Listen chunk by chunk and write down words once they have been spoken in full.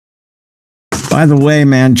By the way,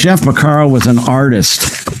 man, JEFF PORCARO was an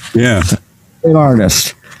artist. Yeah. Great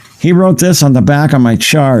artist. He wrote this on the back of my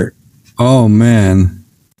chart. Oh, man.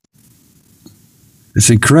 It's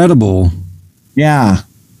incredible. Yeah.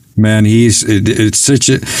 Man, it's such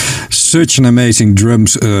an amazing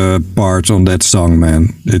drums part on that song,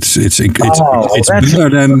 man. It's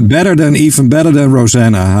better than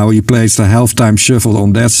Rosanna. How he plays the halftime shuffle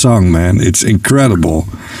on that song, man. It's incredible.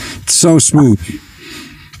 It's so smooth.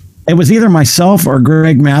 It was either myself or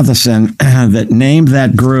Greg Matheson that named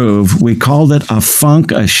that groove. We called it a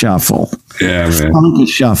funk-a-shuffle. Yeah, man.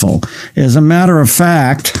 Funk-a-shuffle. As a matter of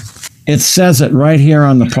fact, it says it right here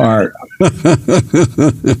on the part.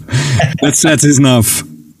 That's enough.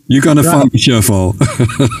 You're gonna funk-a-shuffle.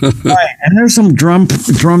 Right, and there's some drum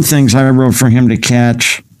things I wrote for him to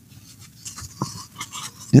catch.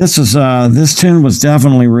 This tune was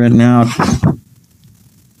definitely written out.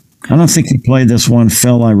 I don't think he played this one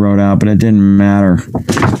fill I wrote out, but it didn't matter.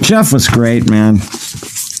 Jeff was great, man.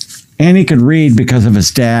 And he could read because of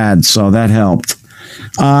his dad, so that helped.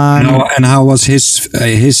 And how was his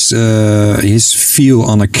feel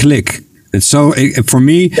on a click? It's so for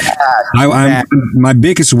me, my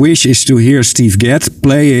biggest wish is to hear Steve Gadd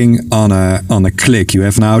playing on a click. You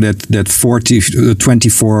have now that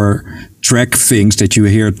 24 track things that you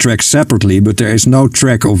hear track separately, but there is no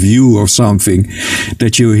track of you or something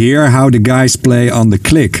that you hear how the guys play on the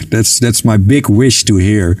click. That's my big wish, to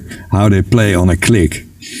hear how they play on a click.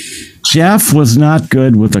 Jeff was not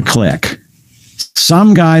good with a click.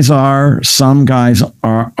 Some guys are, some guys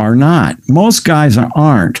are not. Most guys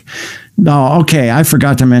aren't. No, okay, I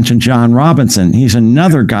forgot to mention John Robinson. He's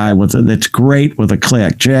another guy that's great with a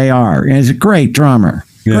click. JR, and he's a great drummer.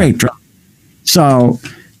 Yeah. Great drummer. So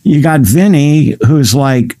you got Vinny, who's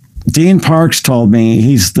like, Dean Parks told me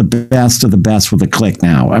he's the best of the best with a click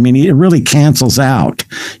now. I mean, it really cancels out.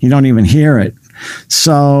 You don't even hear it.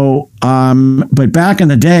 So, but back in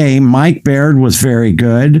the day, Mike Biard was very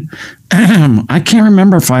good. I can't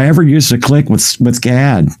remember if I ever used a click with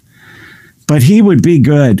Gadd, but he would be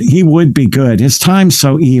good. He would be good. His time's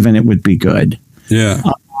so even, it would be good. Yeah.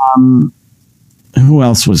 Who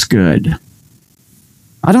else was good?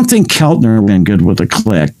 I don't think Keltner would have been good with a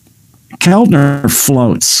click. Keltner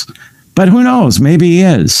floats, but who knows? Maybe he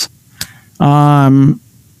is.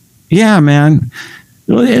 Yeah, man.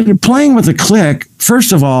 Playing with a click,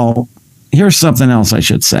 first of all, here's something else I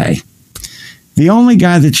should say. The only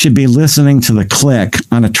guy that should be listening to the click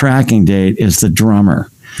on a tracking date is the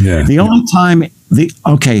drummer. Yeah. The only time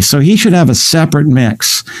so he should have a separate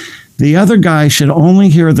mix. The other guy should only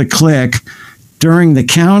hear the click during the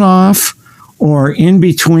count off or in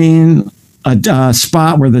between a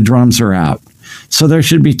spot where the drums are out. So there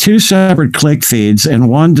should be two separate click feeds and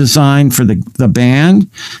one designed for the band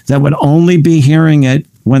that would only be hearing it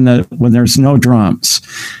when there's no drums.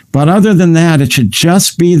 But other than that, it should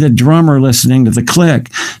just be the drummer listening to the click,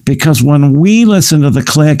 because when we listen to the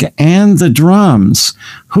click and the drums,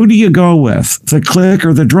 who do you go with? The click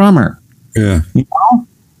or the drummer? Yeah. You know?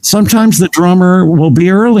 Sometimes the drummer will be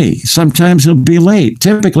early. Sometimes he'll be late,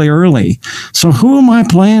 typically early. So who am I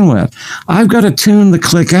playing with? I've got to tune the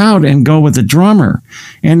click out and go with the drummer.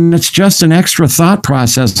 And it's just an extra thought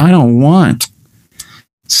process I don't want.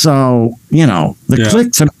 So, the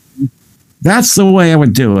click, to me, that's the way I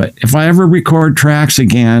would do it. If I ever record tracks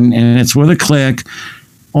again and it's with a click,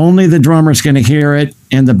 only the drummer's going to hear it,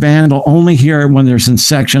 and the band will only hear it when there's in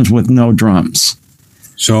sections with no drums.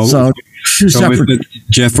 So with the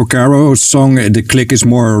JEFF PORCARO song, the click is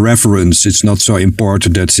more a reference. It's not so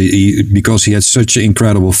important because he had such an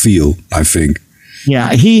incredible feel, I think.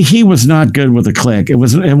 Yeah, he was not good with a click. It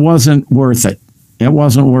wasn't worth it. It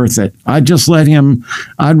wasn't worth it. I'd just let him.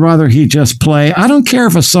 I'd rather he just play. I don't care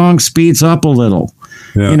if a song speeds up a little.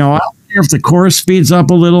 Yeah. I don't care if the chorus speeds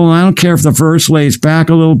up a little, and I don't care if the verse lays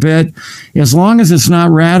back a little bit, as long as it's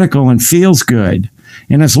not radical and feels good.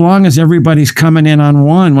 And as long as everybody's coming in on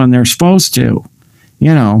one when they're supposed to,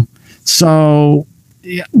 So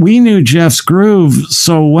we knew Jeff's groove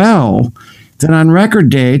so well that on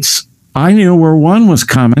record dates, I knew where one was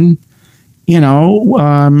coming,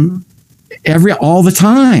 all the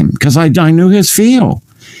time, because I knew his feel.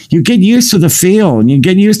 You get used to the feel, and you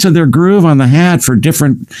get used to their groove on the hat for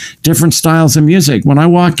different styles of music. When I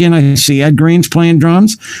walk in, I see Ed Greene's playing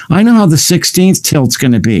drums. I know how the 16th tilt's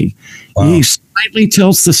going to be. Wow. He slightly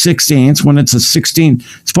tilts the 16th when it's a 16th,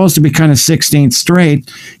 supposed to be kind of 16th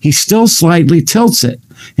straight. He still slightly tilts it.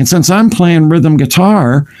 And since I'm playing rhythm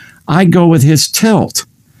guitar, I go with his tilt.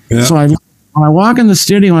 Yeah. So I When I walk in the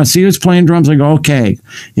studio and I see who's playing drums, I go, okay,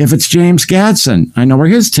 if it's James Gadson, I know where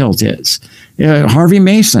his tilt is. Harvey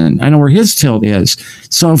Mason, I know where his tilt is.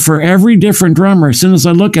 So for every different drummer, as soon as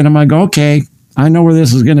I look at him, I go, okay, I know where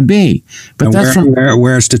this is going to be. But and that's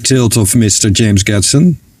where's the tilt of Mr. James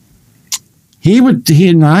Gadson? He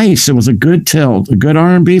nice. It was a good tilt, a good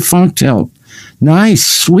R&B funk tilt. Nice,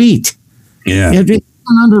 sweet. Yeah. It's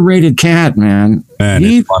an underrated cat, man. And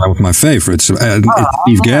it's one of my favorites. It's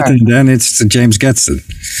Steve Gadd, and then it's James Gadson.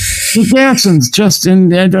 Gadson's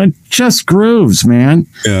just grooves, man.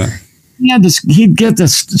 Yeah. He'd get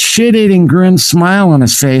this shit-eating grin smile on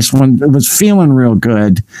his face when it was feeling real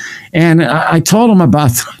good. And I told him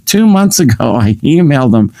about 2 months ago, I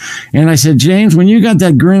emailed him, and I said, James, when you got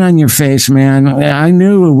that grin on your face, man, I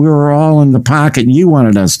knew we were all in the pocket you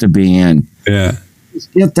wanted us to be in. Yeah.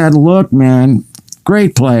 Just get that look, man.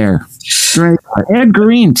 Great player. Great player. Ed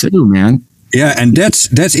Greene, too, man. Yeah, and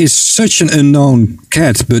that is such an unknown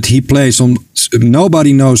cat, but he plays on.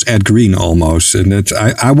 Nobody knows Ed Greene almost, and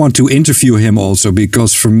I want to interview him also,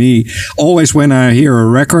 because for me, always when I hear a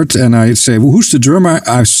record and I say, well, "Who's the drummer?"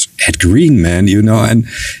 Ed Greene, man, and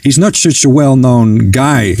he's not such a well-known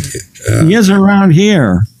guy. He is around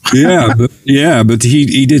here. but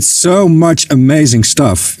he did so much amazing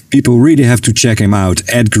stuff. People really have to check him out.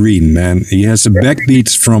 Ed Greene, man, he has a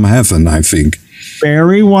backbeat from heaven, I think.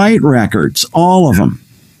 Barry White records, all of them.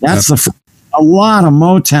 That's a lot of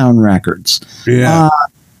Motown records. Yeah,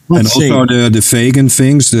 and also the Fagan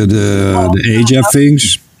things, the AJEFF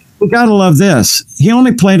things. We gotta love this. He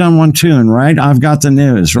only played on one tune, right? I've Got the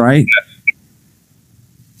News, right?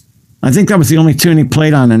 I think that was the only tune he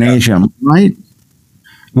played on in Asia, right?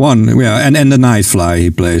 One, yeah, and the Nightfly he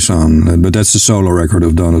plays on, but that's the solo record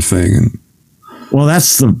of Donald Fagan. Well,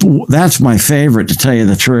 that's my favorite, to tell you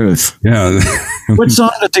the truth. Yeah. What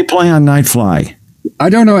song did they play on Nightfly? I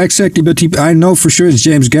don't know exactly, but I know for sure it's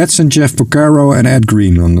James Gadson, JEFF PORCARO, and Ed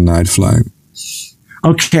Greene on the Nightfly.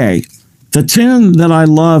 Okay. The tune that I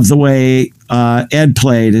love the way Ed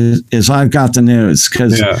played is I've Got the News,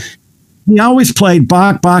 because he always played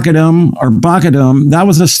Bach-Bach-a-dum or Bach-a-dum. That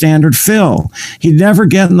was a standard fill. He'd never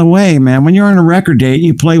get in the way, man. When you're on a record date,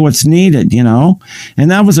 you play what's needed,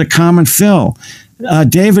 and that was a common fill.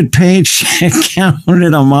 David Page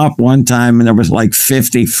counted them up one time, and there was like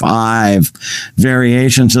 55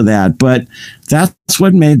 variations of that. But that's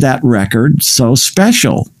what made that record so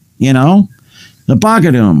special, The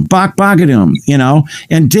Bach-a-dum, Bach-Bach-a-dum,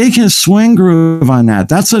 and dig his swing groove on that.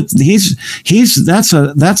 That's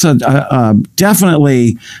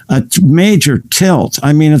definitely a major tilt.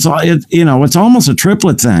 I mean, it's almost a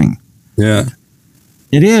triplet thing. Yeah,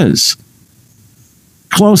 it is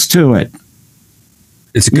close to it.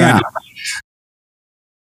 It's a kind of